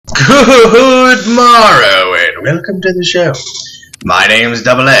Good morrow and welcome to the show. My name's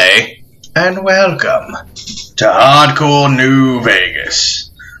DoubleA and welcome to Hardcore New Vegas.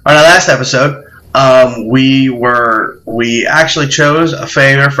 On our last episode, we actually chose a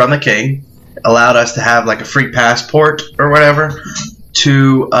favor from the king, allowed us to have like a free passport or whatever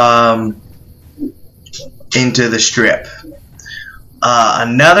to into the strip.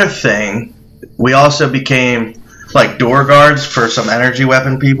 Another thing, we also became like door guards for some energy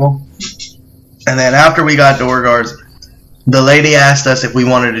weapon people. And then after we got door guards, the lady asked us if we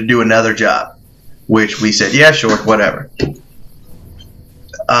wanted to do another job, which we said, yeah, sure, whatever.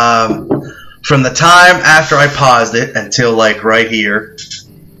 From the time after I paused it until like right here,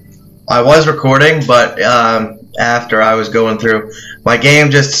 I was recording, but after I was going through, my game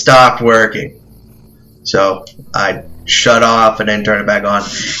just stopped working. So I shut off and then turned it back on.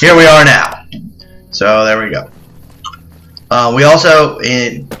 Here we are now. So there we go. We also,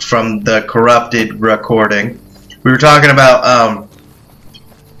 from the corrupted recording, we were talking about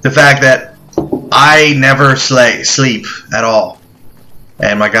the fact that I never sleep at all.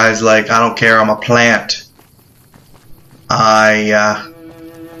 And my guy's like, I don't care, I'm a plant. I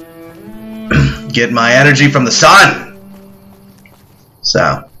get my energy from the sun.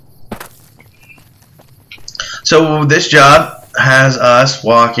 So this job has us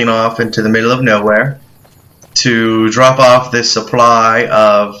walking off into the middle of nowhere to drop off this supply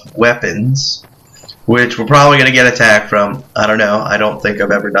of weapons, which we're probably going to get attacked from. I don't know. I don't think I've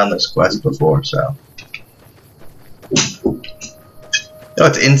ever done this quest before, so. Oh,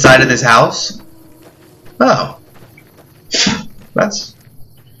 it's inside of this house? Oh. That's...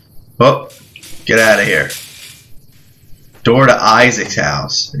 Oh, get out of here. Door to Isaac's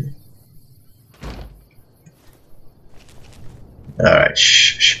house. Alright,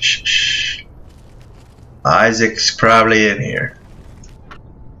 shh. Isaac's probably in here.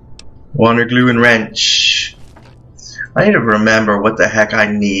 Water glue and wrench. I need to remember what the heck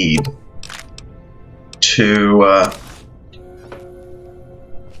I need to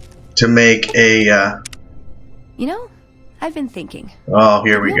make a You know, I've been thinking. Oh,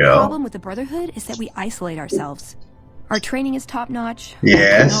 here we go. The problem with the Brotherhood is that we isolate ourselves. Our training is top-notch.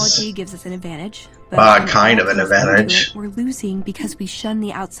 Yes. Technology gives us an advantage. But kind of an advantage. We're losing because we shun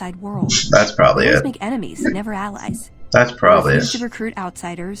the outside world. That's probably it. Make enemies, never allies. That's probably it. To recruit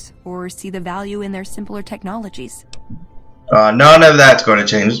outsiders or see the value in their simpler technologies. None of that's going to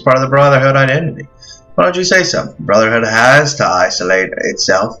change. It's part of the Brotherhood identity. Why don't you say so? Brotherhood has to isolate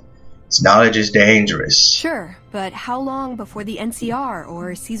itself. Its knowledge is dangerous. Sure, but how long before the NCR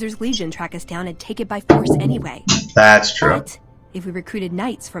or Caesar's Legion track us down and take it by force anyway? That's true. But if we recruited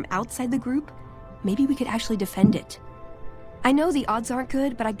knights from outside the group, maybe we could actually defend it. I know the odds aren't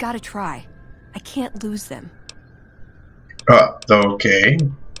good, but I gotta try. I can't lose them. Okay.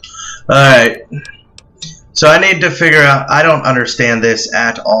 Alright. So I need to figure out... I don't understand this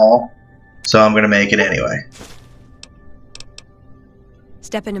at all. So I'm gonna make it anyway.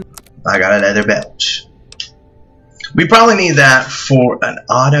 Step in. I got a leather belt. We probably need that for an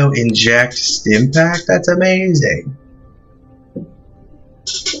auto-inject stim pack. That's amazing.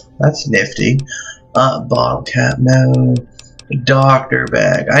 That's nifty. Bottle cap, no. Doctor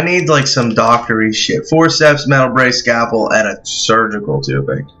bag. I need like some doctory shit. Forceps, metal brace, scalpel, and a surgical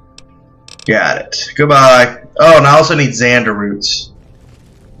tubing. Got it. Goodbye. Oh, and I also need Xander roots.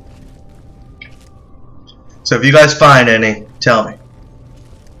 So if you guys find any, tell me.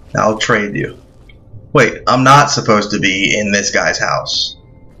 I'll trade you. Wait, I'm not supposed to be in this guy's house.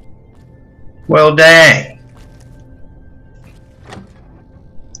 Well, dang.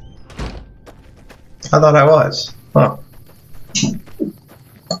 I thought I was. Huh.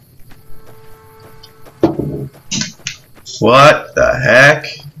 What the heck?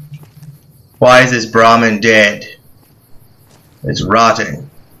 Why is this Brahmin dead? It's rotting.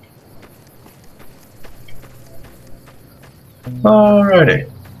 Alrighty.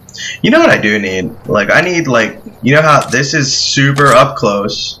 You know what I do need? Like, I need, like, you know how this is super up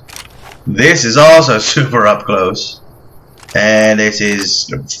close. This is also super up close. And this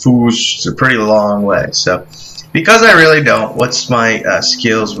is a pretty long way. So, because I really don't, what's my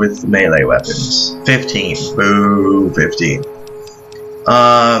skills with melee weapons? 15. Boo, 15.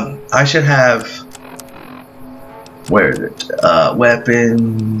 I should have... Where is it?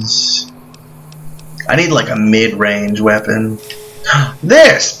 Weapons... I need like a mid-range weapon.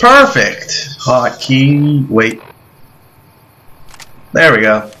 This! Perfect! Hotkey... Wait. There we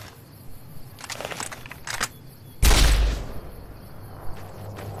go.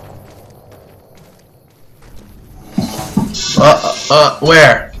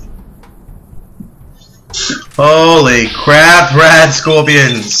 Where? Holy crap, rad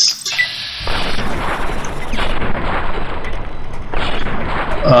scorpions!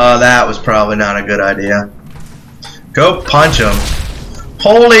 That was probably not a good idea. Go punch him.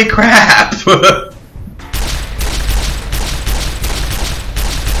 Holy crap!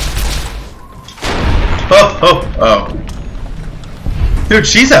 Oh. Dude,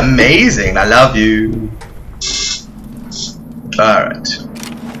 she's amazing. I love you. Alright.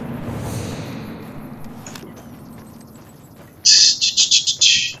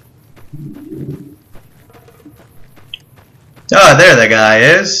 Oh, there the guy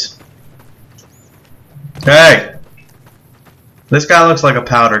is. Hey. This guy looks like a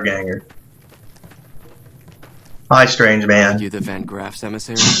powder ganger. Hi, strange man. Are you the Van Graff's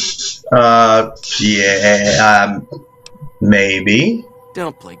emissary? Yeah, maybe.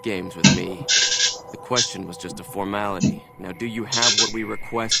 Don't play games with me. The question was just a formality. Now, do you have what we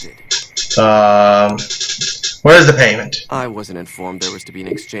requested? Where's the payment? I wasn't informed there was to be an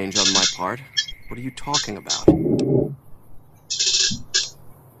exchange on my part. What are you talking about?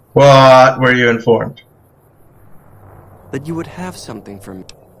 What were you informed? That you would have something for me.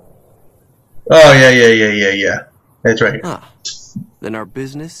 Oh, yeah. That's right. Ah, then our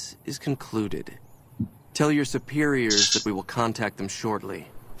business is concluded. Tell your superiors that we will contact them shortly.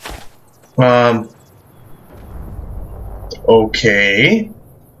 Okay.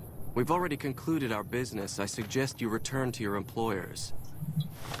 We've already concluded our business. I suggest you return to your employers.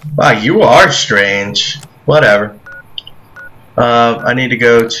 Wow, you are strange. Whatever. I need to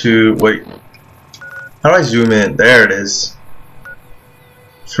go to... Wait. How do I zoom in? There it is.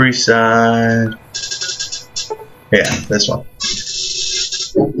 Free side. Yeah, this one.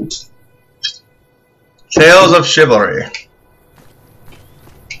 Tales of Chivalry.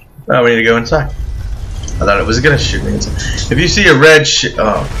 Oh, we need to go inside. I thought it was gonna shoot me inside. If you see a red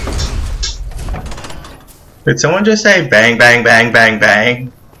oh. Did someone just say bang, bang, bang, bang,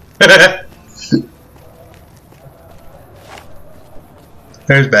 bang?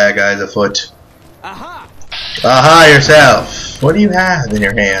 There's bad guys afoot. Aha! Aha yourself! What do you have in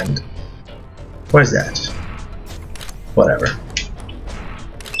your hand? What is that? Whatever.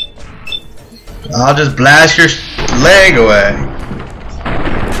 I'll just blast your leg away.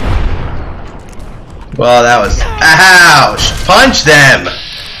 Well, that was... Ouch! Punch them!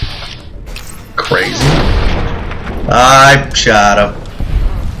 Crazy. I shot him.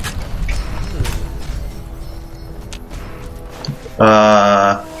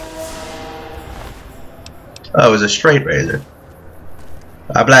 Oh, it was a straight razor.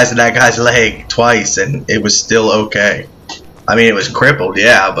 I blasted that guy's leg twice and it was still okay. I mean, it was crippled,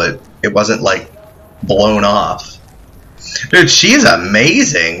 yeah, but it wasn't like blown off. Dude, she's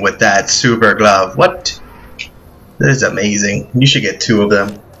amazing with that super glove. What? This is amazing. You should get 2 of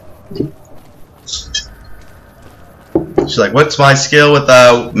them. She's like, what's my skill with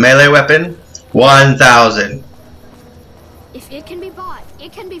a melee weapon? 1,000. If it can be bought,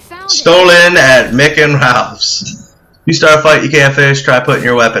 it can be found. Stolen at Mick and Ralph's. You start a fight you can't finish, try putting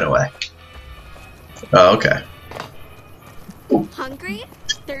your weapon away. Oh, okay. Hungry?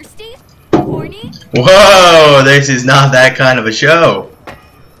 Thirsty? Horny? Whoa, this is not that kind of a show.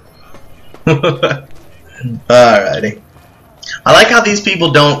 Alrighty. I like how these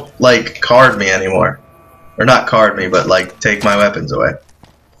people don't, like, card me anymore. Or not card me, but, like, take my weapons away.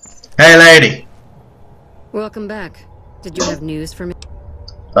 Hey, lady. Welcome back. Did you have news for me?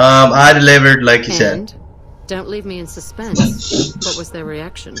 I delivered, like you said. Don't leave me in suspense. What was their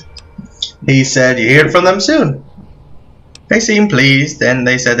reaction? He said you hear from them soon. They seemed pleased, and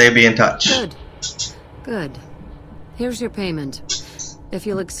they said they'd be in touch. Good. Good. Here's your payment. If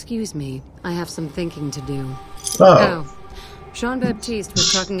you'll excuse me, I have some thinking to do. Oh. Jean-Baptiste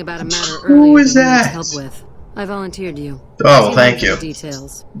was talking about a matter earlier Who is that he that? needs help with. I volunteered you. Oh, well, thank you.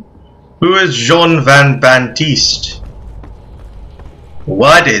 Details. Who is Jean Van Baptiste?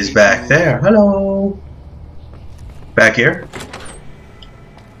 What is back there? Hello. Back here?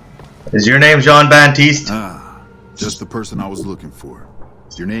 Is your name Jean Baptiste? Ah, just the person I was looking for.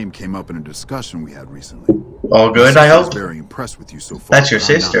 Your name came up in a discussion we had recently. All good, I hope? Very impressed with you so far. That's your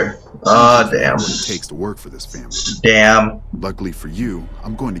sister. Oh, damn. What it takes to work for this family. Damn. Luckily for you,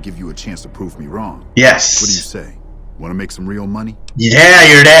 I'm going to give you a chance to prove me wrong. Yes. What do you say? Want to make some real money?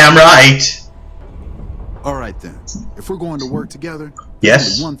 Yeah, you're damn right. All right then. If we're going to work together, yes.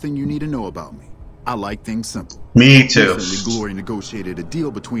 There's only one thing you need to know about me. I like things simple. Me too. Recently, Glory negotiated a deal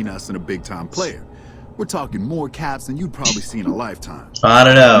between us and a big-time player. We're talking more caps than you'd probably see in a lifetime. I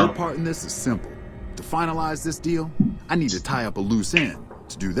don't know. Your part in this is simple. To finalize this deal, I need to tie up a loose end.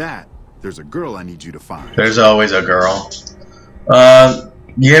 To do that, there's a girl I need you to find. There's always a girl.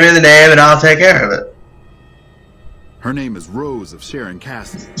 Give me the name and I'll take care of it. Her name is Rose of Sharon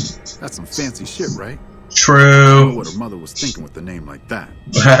Cassidy. That's some fancy shit, right? I True. don't know what her mother was thinking with a name like that.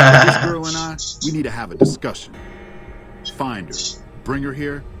 But this girl and I, we need to have a discussion. Find her. Bring her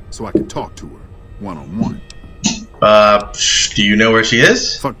here so I can talk to her. One-on-one. Do you know where she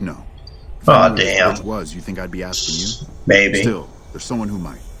is? Fuck no. Aw, damn. Which was, you think I'd be asking you? Maybe. Still, there's someone who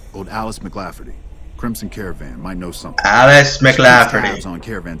might. Old Alice McLafferty. Crimson Caravan might know something. Alice She keeps McLafferty. tabs on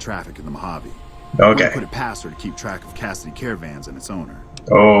caravan traffic in the Mojave. Okay. Put it past her to keep track of Cassidy Caravans and its owner.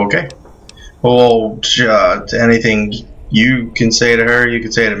 Okay. Well, anything you can say to her, you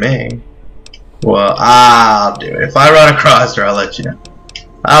can say to me. Well, I'll do it. If I run across her, I'll let you know.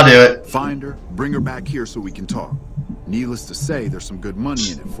 I'll do it. Find her, bring her back here so we can talk. Needless to say, there's some good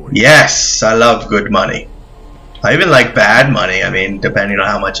money in it for you. Yes, I love good money. I even like bad money, I mean, depending on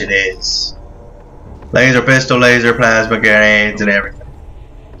how much it is. Laser pistol, laser plasma grenades, and everything.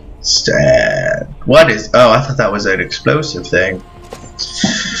 What is... Oh, I thought that was an explosive thing.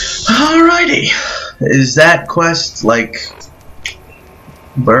 Alrighty. Is that quest like...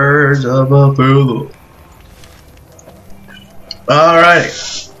 Birds of a feather?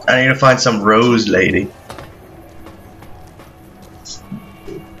 Alrighty. I need to find some Rose lady.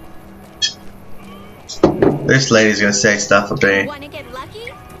 This lady's gonna say stuff about me. Wanna get lucky?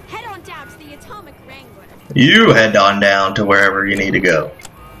 Head on down to the Atomic Wrangler. You head on down to wherever you need to go.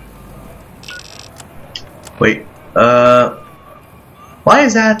 Wait, why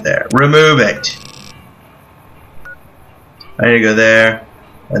is that there? Remove it. I need to go there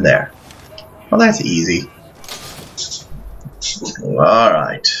and there. Well, that's easy.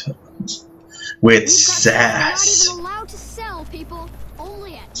 Alright. With sass. We're not even allowed to sell, people.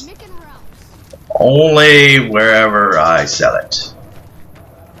 Only at Mick and Ralph's. Only wherever I sell it.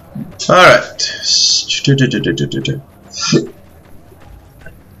 Alright.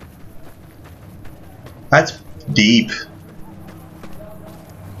 That's deep.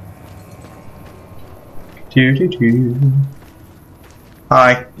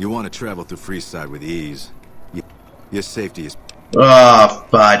 Hi. You want to travel through Freeside with ease. Your safety is... Oh,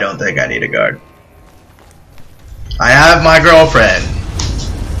 but I don't think I need a guard. I have my girlfriend.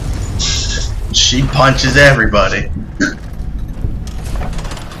 She punches everybody.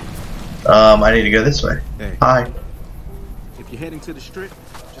 I need to go this way. Hey. Hi. If you're heading to the strip,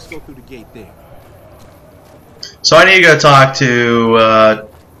 just go through the gate there. So I need to go talk to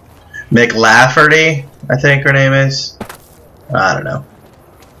McLafferty, I think her name is. I don't know.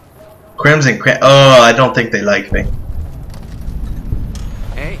 Oh, I don't think they like me.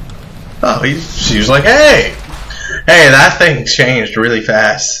 Hey. Oh, she was like, hey! Hey, that thing changed really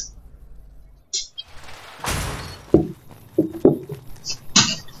fast.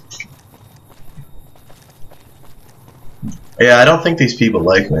 Yeah, I don't think these people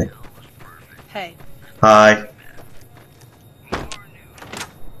like me. Hey. Hi.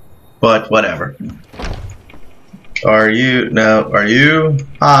 But whatever. Are you? No. Are you?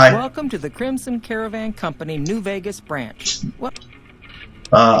 Hi. Welcome to the Crimson Caravan Company New Vegas branch. What?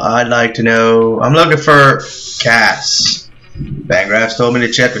 I'd like to know. I'm looking for Cass. Vangraff's told me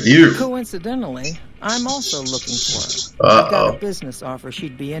to check with you. Coincidentally, I'm also looking for her. I've got a business offer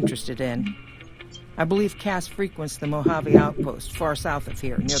she'd be interested in. I believe Cass frequents the Mojave Outpost, far south of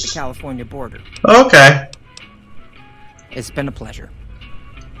here, near the California border. Okay. It's been a pleasure.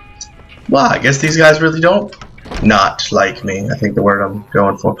 Well, I guess these guys really don't not like me. I think the word I'm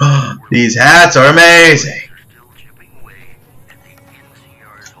going for. These hats are amazing.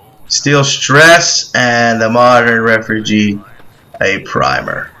 Steel stress and the modern refugee a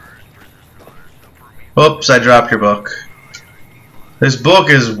primer. Oops, I dropped your book. This book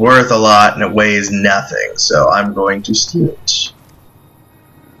is worth a lot and it weighs nothing, so I'm going to steal it.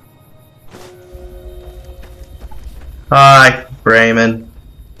 Hi, Brayman.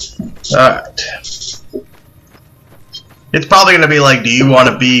 Alright. It's probably going to be like, do you want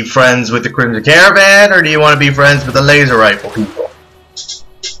to be friends with the Crimson Caravan or do you want to be friends with the laser rifle people?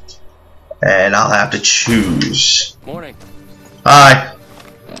 And I'll have to choose. Morning. Hi.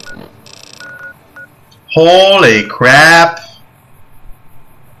 Holy crap.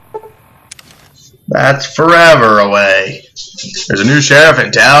 That's forever away. There's a new sheriff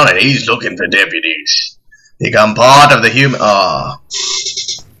in town and he's looking for deputies. Become part of the human...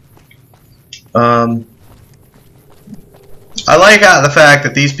 I like how the fact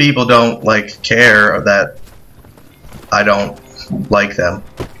that these people don't, like, care or that I don't like them.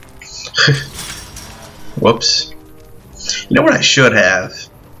 Whoops. You know what I should have?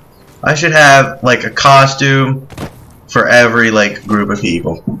 I should have, like, a costume for every, like, group of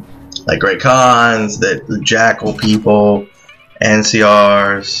people. Like Great Khans, the Jackal people,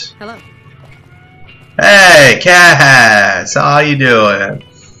 NCRs. Hello. Hey, Cass, how you doing?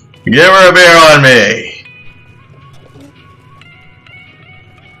 Give her a beer on me.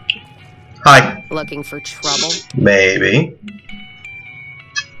 Hi. Looking for trouble? Maybe.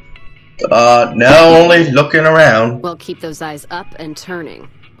 No, only looking around. Well, keep those eyes up and turning,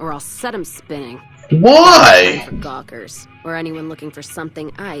 or I'll set them spinning. Why? For gawkers, or anyone looking for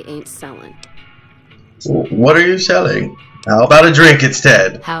something I ain't selling. What are you selling? How about a drink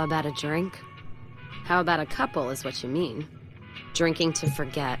instead? How about a drink? How about a couple is what you mean. Drinking to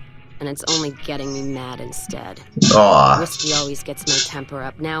forget, and it's only getting me mad instead. Aw. Whiskey always gets my temper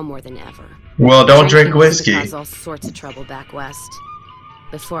up now more than ever. Well, don't drink whiskey. Caused all sorts of trouble back west.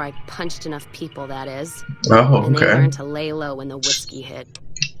 Before I punched enough people, that is. Oh, And they okay. learned to lay low when the whiskey hit.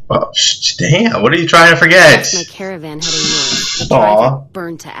 Oh, damn, what are you trying to forget? That's my caravan heading north. The Aw. driver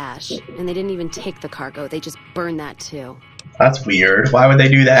burned to ash. And they didn't even take the cargo, they just burned that too. That's weird. Why would they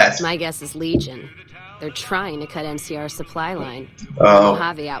do that? My guess is Legion. They're trying to cut NCR's supply line. Oh. The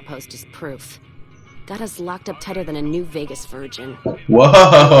Mojave outpost is proof. Got us locked up tighter than a New Vegas virgin.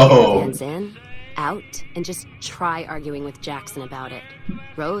 Whoa. Hands in, out, and just try arguing with Jackson about it.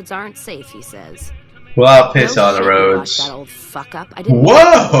 Roads aren't safe, he says. Well, I'll piss No on the shit, you roads. watched that old fuck up. I didn't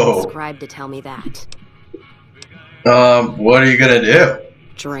Whoa! subscribe to tell me that. What are you gonna do?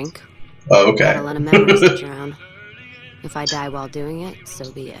 Drink. Oh, okay. Got a lot of memories to drown. If I die while doing it,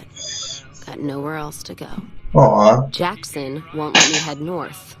 so be it. Got nowhere else to go. Aw. Jackson won't let me head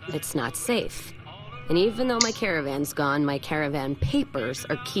north. It's not safe. And even though my caravan's gone, my caravan papers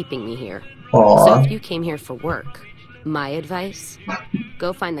are keeping me here. Aw. So if you came here for work, my advice,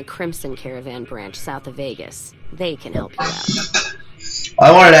 go find the Crimson Caravan branch south of Vegas. They can help you out.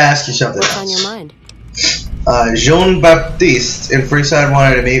 I wanted to ask you something What's on else. your mind? Jean-Baptiste in Freeside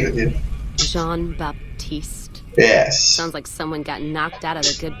wanted to meet with you. Jean-Baptiste. Yes. Sounds like someone got knocked out of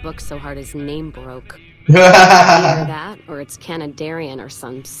the good book so hard his name broke. Either that, or it's Canadarian or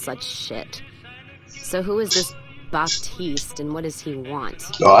some such shit. So who is this Baptiste, and what does he want?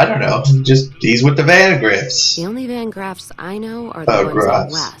 Oh, I don't know. He's with the Van Griffs. The only Van Graffs I know are the ones out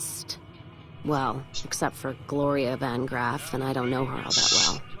west. Well, except for Gloria Van Graff, and I don't know her all that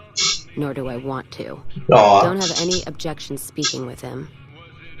well. Nor do I want to. Aw. Don't have any objection speaking with him.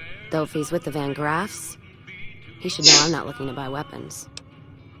 Though if he's with the Van Graffs, he should know I'm not looking to buy weapons.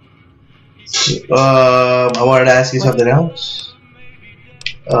 I wanted to ask you something else.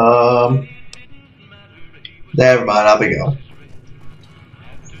 Never mind, I'll be going.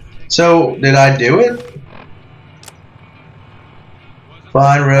 So, did I do it?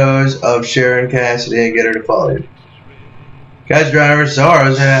 Find Rose of Sharon Cassidy and get her to follow you. Catch driver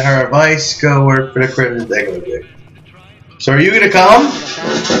Sorrows and her advice, go work for the Crimson Thing. So are you gonna come?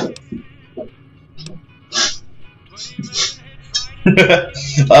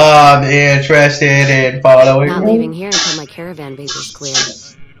 I'm interested in following Not you. leaving here until my caravan paper's clear.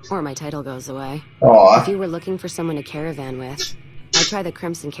 Or my title goes away. Aw. If you were looking for someone to caravan with, I'd try the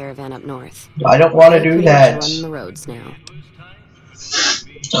Crimson Caravan up north. I don't want to They're do pretty that. much running the roads now.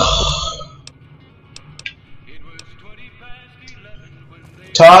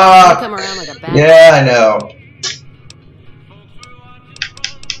 Talk! Come around like a bad Yeah, I know.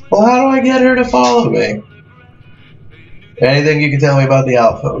 Well, how do I get her to follow me? Anything you can tell me about the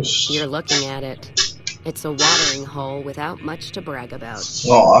outpost? You're looking at it. It's a watering hole without much to brag about.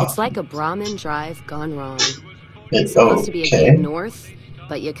 Aw. It's like a Brahmin drive gone wrong. It's supposed to be a okay. gate north,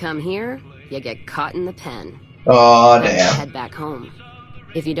 but you come here, you get caught in the pen. Aw, Then you damn. head back home.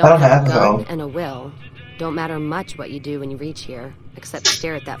 If you I don't don't have have a a gun phone. and a will, don't matter much what you do when you reach here, except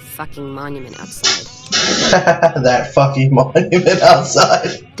stare at that fucking monument outside. That fucking monument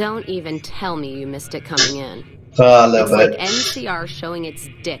outside. Don't even tell me you missed it coming in. Oh, I love It's like it. NCR showing its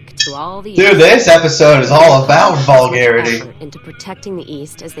dick to all the Dude, this episode is all about vulgarity. effort into protecting the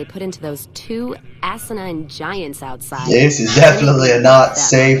East as they put into those two asinine giants outside. This is definitely a not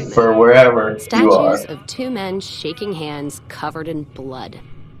safe for wherever you are. Statues of two men shaking hands covered in blood.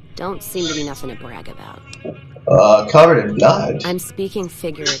 Don't seem to be nothing to brag about. Covered in blood. I'm speaking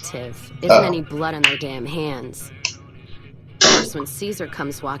figurative. Isn't Oh. any blood on their damn hands. Of course, when Caesar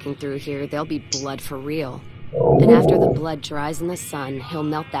comes walking through here, there'll be blood for real. And after the blood dries in the sun, he'll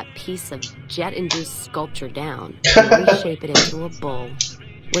melt that piece of jet-induced sculpture down and reshape it into a bull,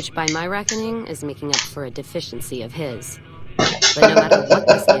 which by my reckoning is making up for a deficiency of his. But no matter what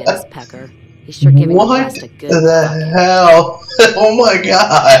the state of his pecker, he's sure giving the What rest a good the hell? Oh my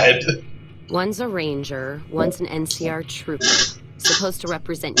god. One's a ranger, one's an NCR trooper, supposed to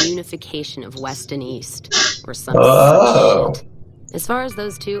represent unification of West and East, or some Oh. shit. As far as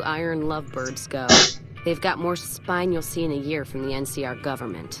those two iron lovebirds go, they've got more spine you'll see in a year from the NCR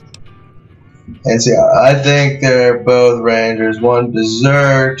government. And see, I think they're both rangers. One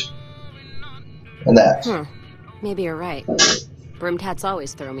dessert, and that. Maybe you're right. Brimmed hats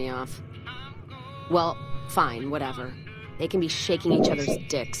always throw me off. Well, fine, whatever. They can be shaking each other's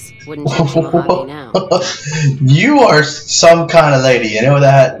dicks. Wouldn't change the Mojave now. You are some kind of lady, you know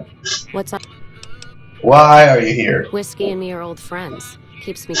that? What's up? Why are you here? Whiskey and me are old friends.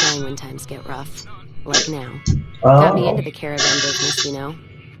 Keeps me going when times get rough. Like now. Oh. Got me into the caravan business, you know.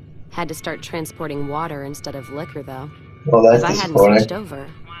 Had to start transporting water instead of liquor, though. Well, that's if I hadn't switched over,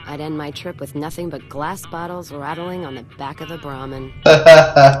 I'd end my trip with nothing but glass bottles rattling on the back of the Brahmin.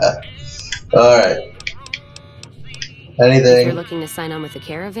 Alright. Anything? If you're looking to sign on with the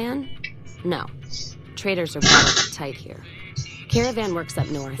caravan? No. Traders are bottled up tight here. Caravan works up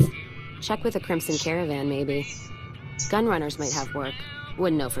north. Check with the Crimson Caravan, maybe. Gunrunners might have work.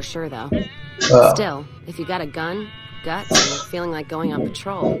 Wouldn't know for sure, though. Still, if you got a gun, guts, and you're feeling like going on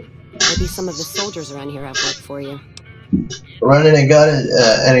patrol, maybe some of the soldiers around here have work for you. Running and gun,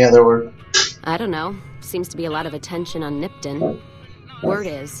 any other word? I don't know. Seems to be a lot of attention on Nipton. Word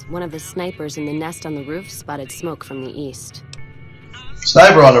is, one of the snipers in the nest on the roof spotted smoke from the east.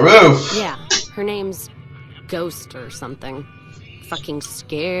 Sniper on the roof? Yeah, her name's Ghost or something. Fucking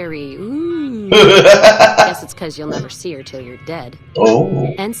scary. Ooh. Guess it's because you'll never see her till you're dead.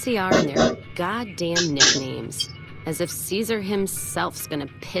 Oh. NCR and their goddamn nicknames. As if Caesar himself's gonna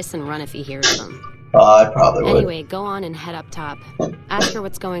piss and run if he hears them. I probably would. Anyway, go on and head up top. Ask her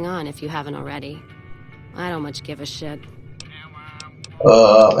what's going on if you haven't already. I don't much give a shit.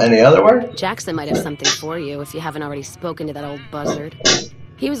 Any other word? Jackson might have something for you if you haven't already spoken to that old buzzard.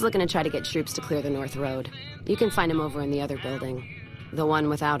 He was looking to try to get troops to clear the North Road. You can find him over in the other building. The one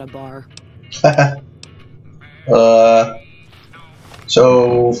without a bar.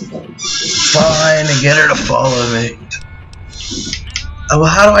 So trying to get her to follow me. Oh,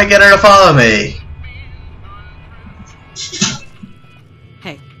 how do I get her to follow me?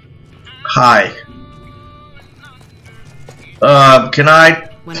 Hey. Hi. Can I?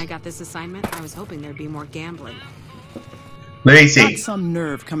 When I got this assignment, I was hoping there'd be more gambling. Let me see. Got some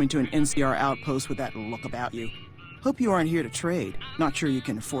nerve coming to an NCR outpost with that look about you. Hope you aren't here to trade. Not sure you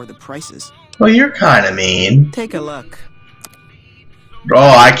can afford the prices. Well, you're kind of mean. Take a look.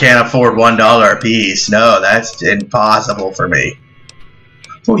 Oh, I can't afford $1 a piece. No, that's impossible for me.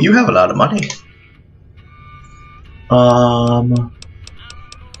 Oh, you have a lot of money.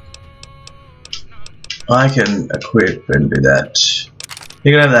 I can equip and do that.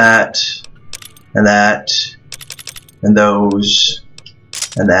 You can have that, and that, and those,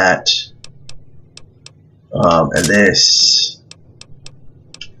 and that, and this,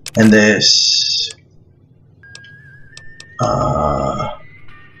 and this.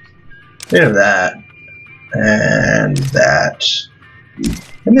 You have that, and that,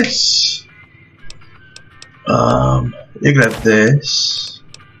 and this. You can have this.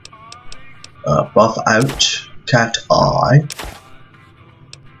 Buff out, cat eye,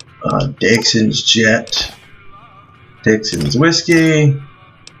 Dixon's jet, Dixon's whiskey.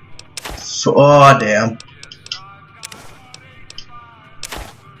 Oh damn!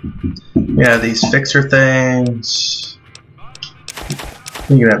 Yeah, these fixer things.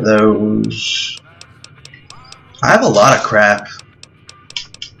 You can have those. I have a lot of crap.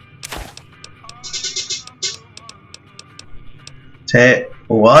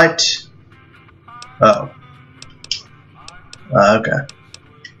 What? Oh. Okay.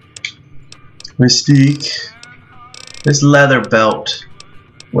 Mystique. This leather belt.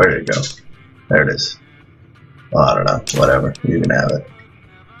 Where did it go? There it is. Oh, I don't know. Whatever. You can have it.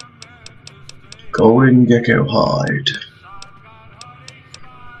 Golden gecko hide.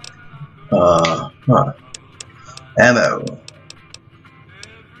 Ammo.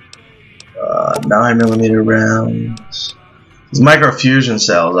 9mm rounds. These microfusion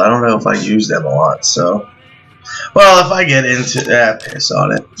cells, I don't know if I use them a lot, so. Well, if I get into that, piss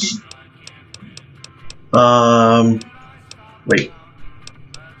on it. Wait.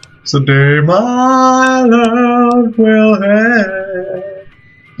 Today my love will have.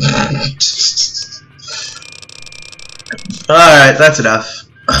 Alright, that's enough.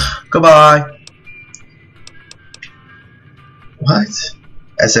 Goodbye. What?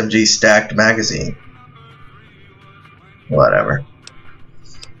 SMG stacked magazine. Whatever.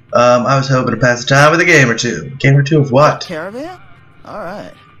 I was hoping to pass the time with a game or two. Game or two of what? Caravan?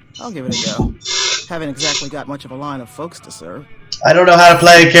 Alright. I'll give it a go. Haven't exactly got much of a line of folks to serve. I don't know how to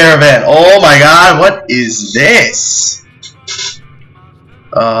play Caravan. Oh my god, what is this?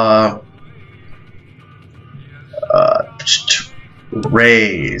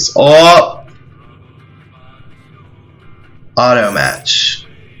 Raise. Oh! Auto match.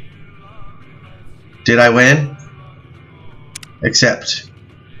 Did I win? Accept.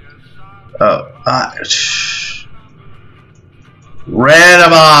 Oh,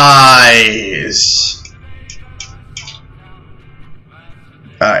 randomize.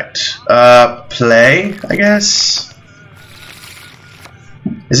 Alright. Play, I guess.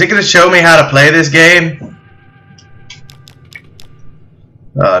 Is it gonna show me how to play this game?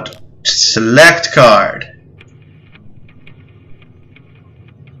 Select card.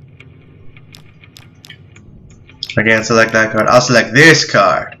 I can't select that card. I'll select this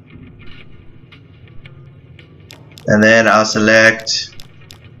card. And then I'll select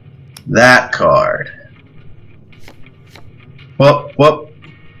that card. Whoop, whoop.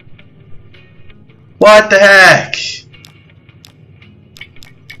 What the heck?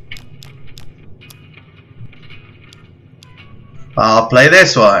 I'll play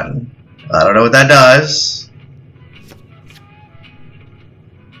this one. I don't know what that does.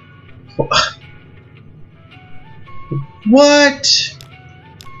 What?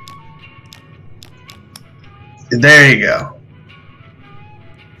 There you go.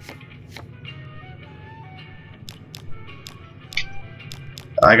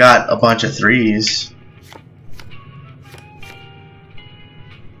 I got a bunch of 3s.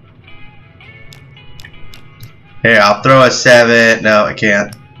 Here, I'll throw a 7. No, I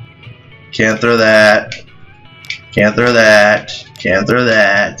can't. Can't throw that. Can't throw that. Can't throw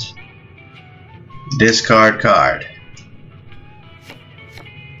that. Discard card.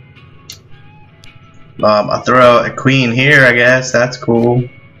 I'll throw a queen here, I guess. That's cool.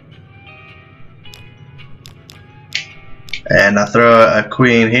 And I throw a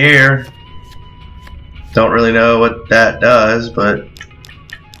queen here. Don't really know what that does, but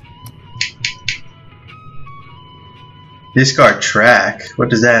discard track. What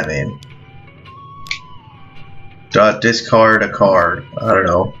does that mean? Discard a card. I don't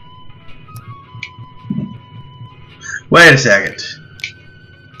know. Wait a second.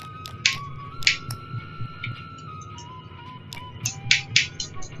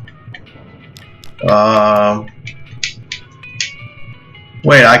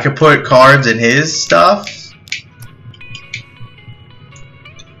 Wait, I could put cards in his stuff?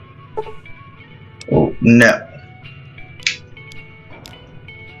 Oh, no.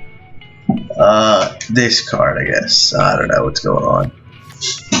 This card, I guess. I don't know what's going on.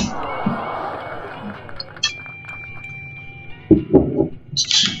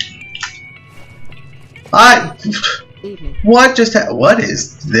 What just what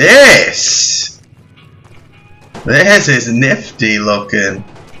is this? This is nifty looking.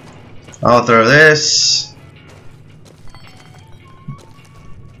 I'll throw this.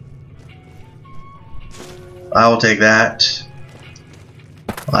 I will take that.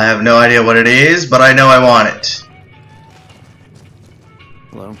 I have no idea what it is, but I know I want it.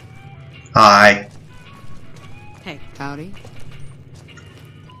 Hello. Hi. Hey. Howdy.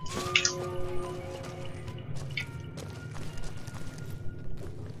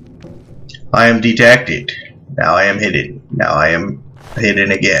 I am detected. Now I am hidden. Now I am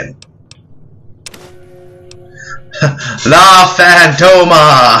hidden again. La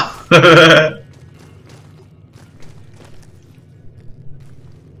Phantoma!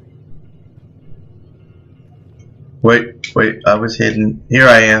 Wait, I was hidden. Here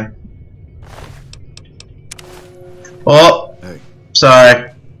I am. Oh! Hey.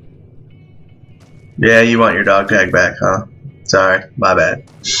 Sorry. Yeah, you want your dog tag back, huh? Sorry, my bad.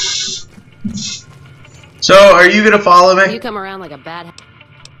 So, are you gonna follow me? You come around like a bad...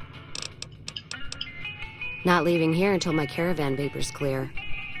 Not leaving here until my caravan vapor's clear.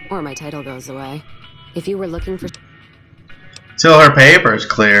 Or my title goes away. If you were looking for... Till her paper's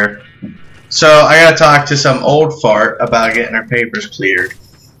clear. So, I gotta talk to some old fart about getting her papers cleared.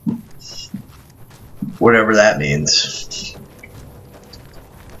 Whatever that means.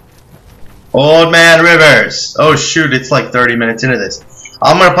 Old Man Rivers! Oh shoot, it's like 30 minutes into this.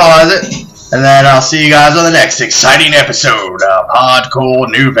 I'm gonna pause it, and then I'll see you guys on the next exciting episode of Hardcore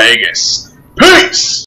New Vegas. Peace!